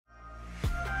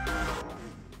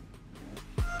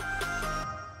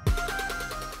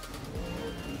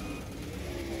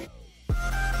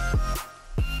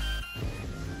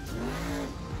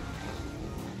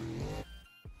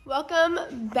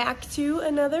welcome back to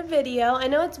another video. I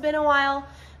know it's been a while,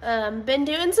 been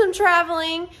doing some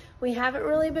traveling. We haven't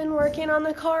really been working on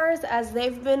the cars as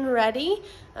they've been ready.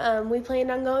 We planned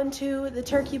on going to the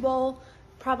Turkey Bowl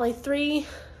probably 3-4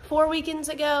 weekends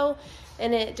ago,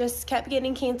 and it just kept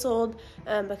getting canceled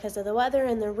because of the weather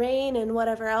and the rain and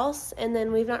whatever else. And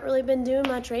then we've not really been doing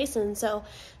much racing, so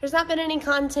there's not been any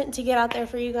content to get out there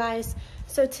for you guys.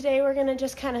 So today we're gonna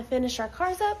just kind of finish our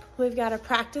cars up. We've got a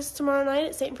practice tomorrow night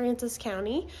at St. Francis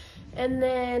County. And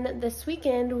then this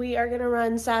weekend we are gonna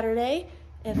run Saturday,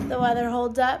 if the weather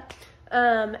holds up,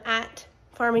 at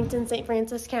Farmington, St.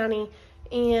 Francis County.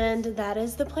 And that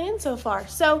is the plan so far.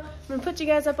 So I'm gonna put you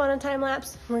guys up on a time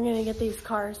lapse. We're gonna get these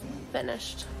cars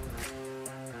finished.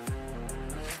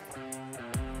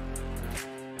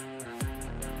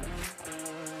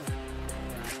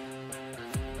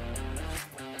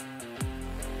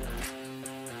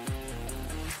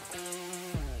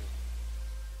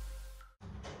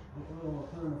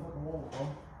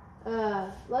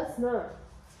 Let's not.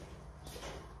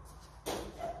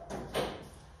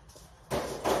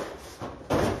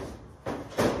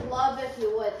 Love if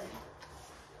you would.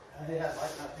 I think I'd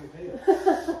like that too,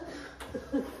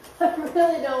 too. I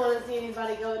really don't want to see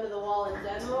anybody go into the wall in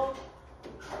general,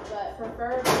 but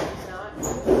preferably not.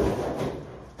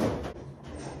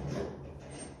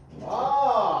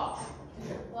 Oh!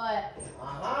 What?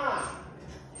 Aha!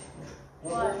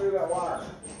 What? Through that wire.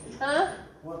 Huh?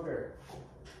 Come up here.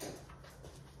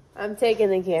 I'm taking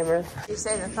the camera. You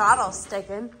say the throttle's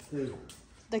sticking. Dude.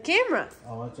 The camera.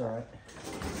 Oh, that's all right.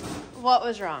 What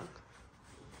was wrong?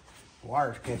 The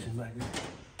wire's catching back here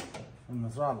from the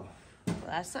throttle. Well,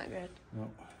 that's not good. Nope.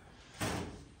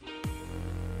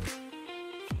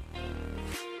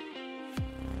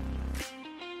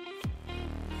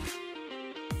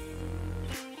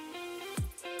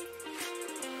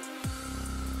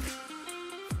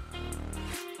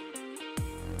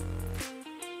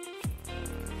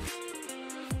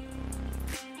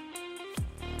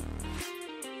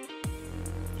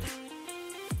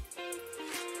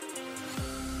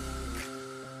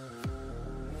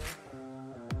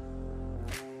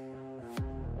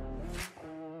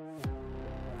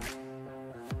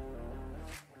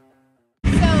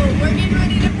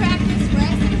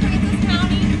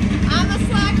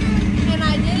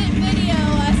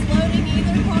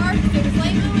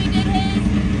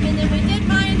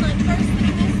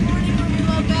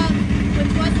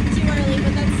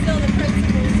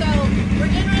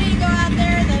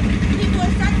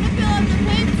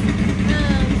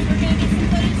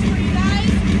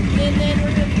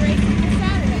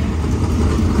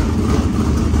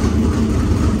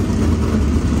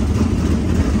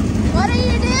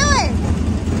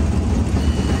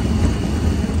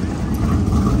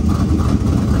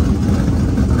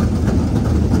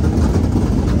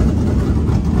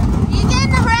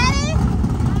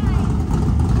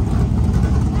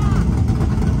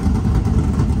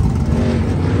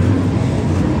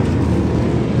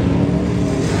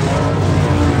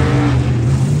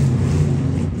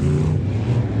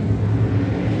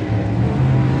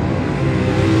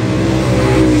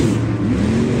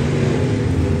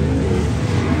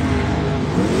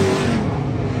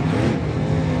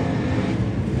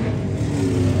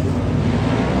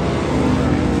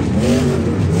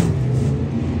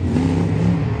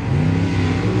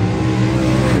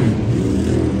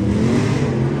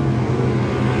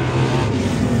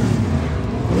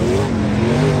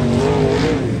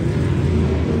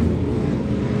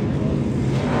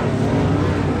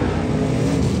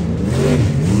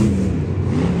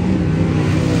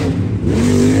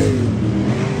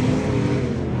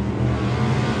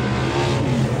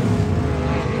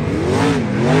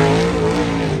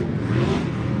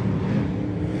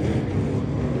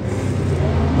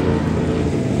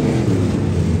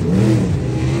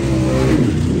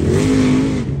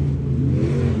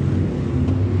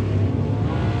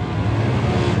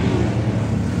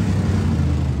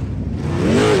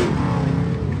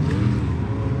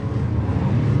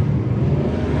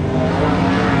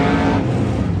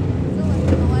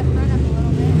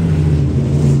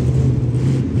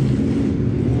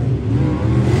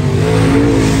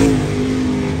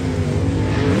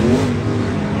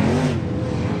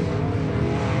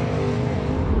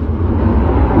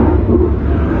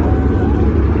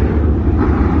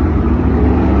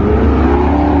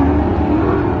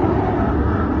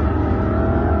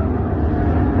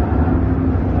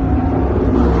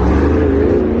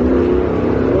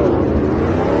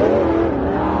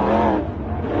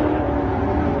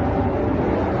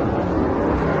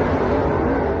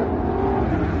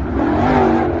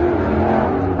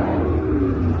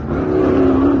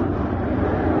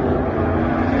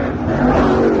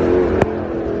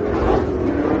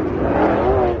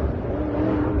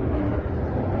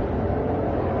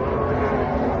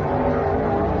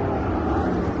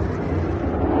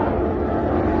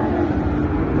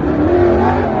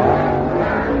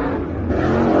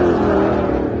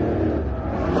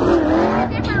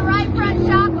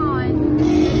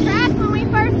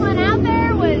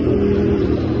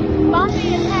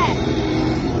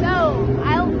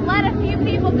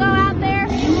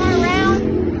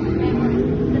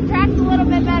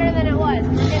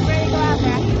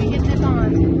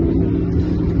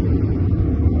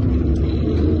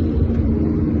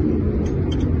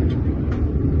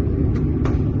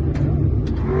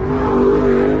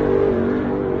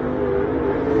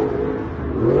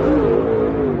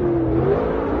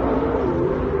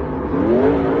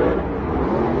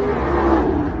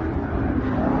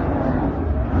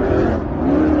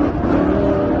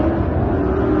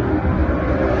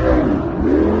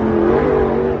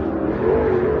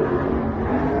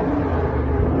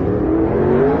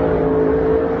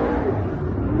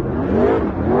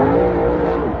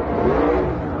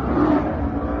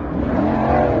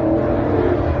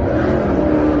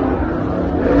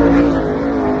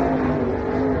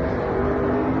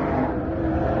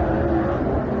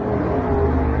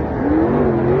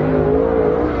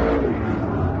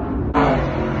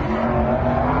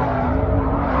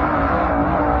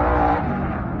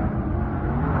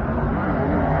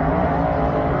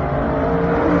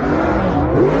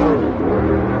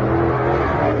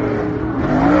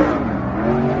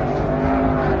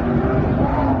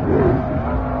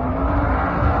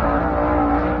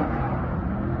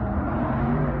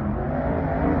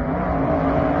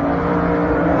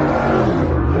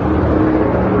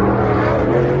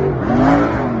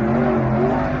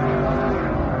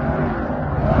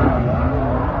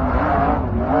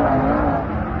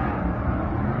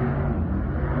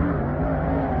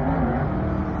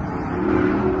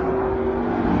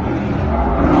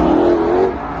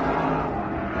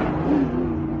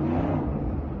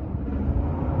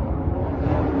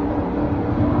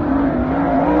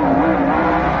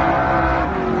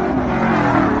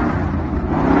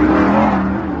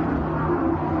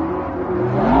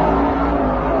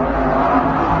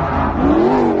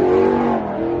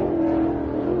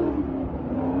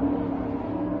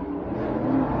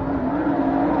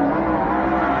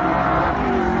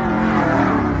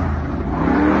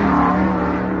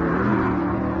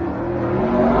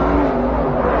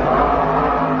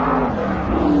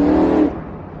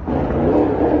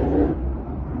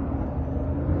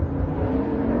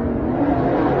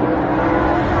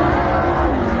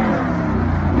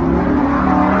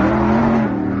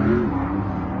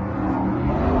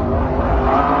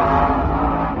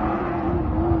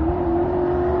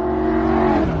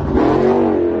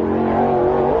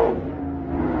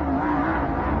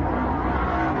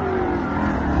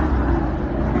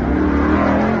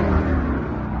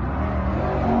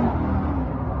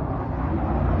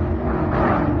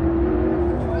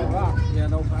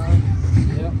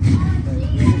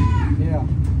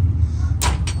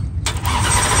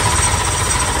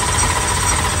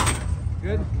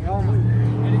 Good? We all move.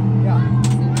 Ready? Yeah.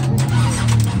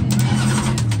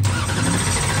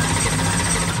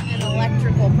 An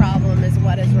electrical problem is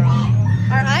what is wrong.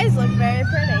 Our eyes look very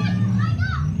pretty.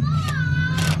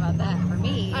 How about that for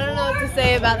me? I don't know what to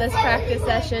say about this practice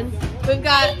session. We've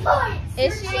got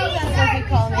issues. I don't know if you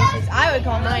call them issues. I would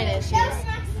call mine issues.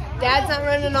 Dad's not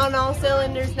running on all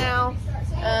cylinders now,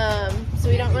 so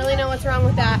we don't really know what's wrong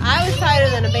with that. I was tighter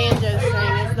than a banjo string,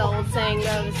 as the old saying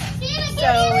goes.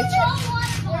 So,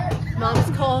 Mom's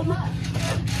cold.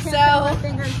 So,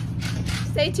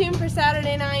 stay tuned for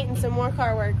Saturday night and some more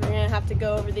car work. We're going to have to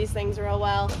go over these things real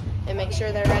well and make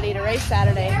sure they're ready to race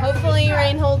Saturday. Hopefully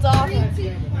rain holds off.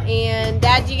 And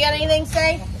Dad, you got anything to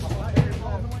say?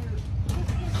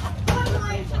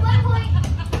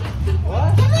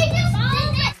 What?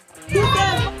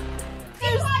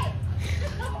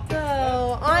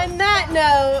 So, on that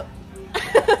note,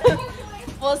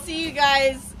 we'll see you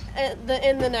guys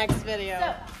in the next video.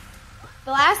 So,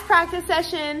 the last practice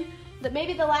session,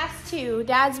 maybe the last two,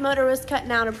 Dad's motor was cutting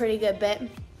out a pretty good bit.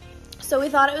 So we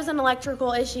thought it was an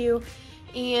electrical issue,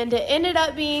 and it ended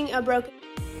up being a broken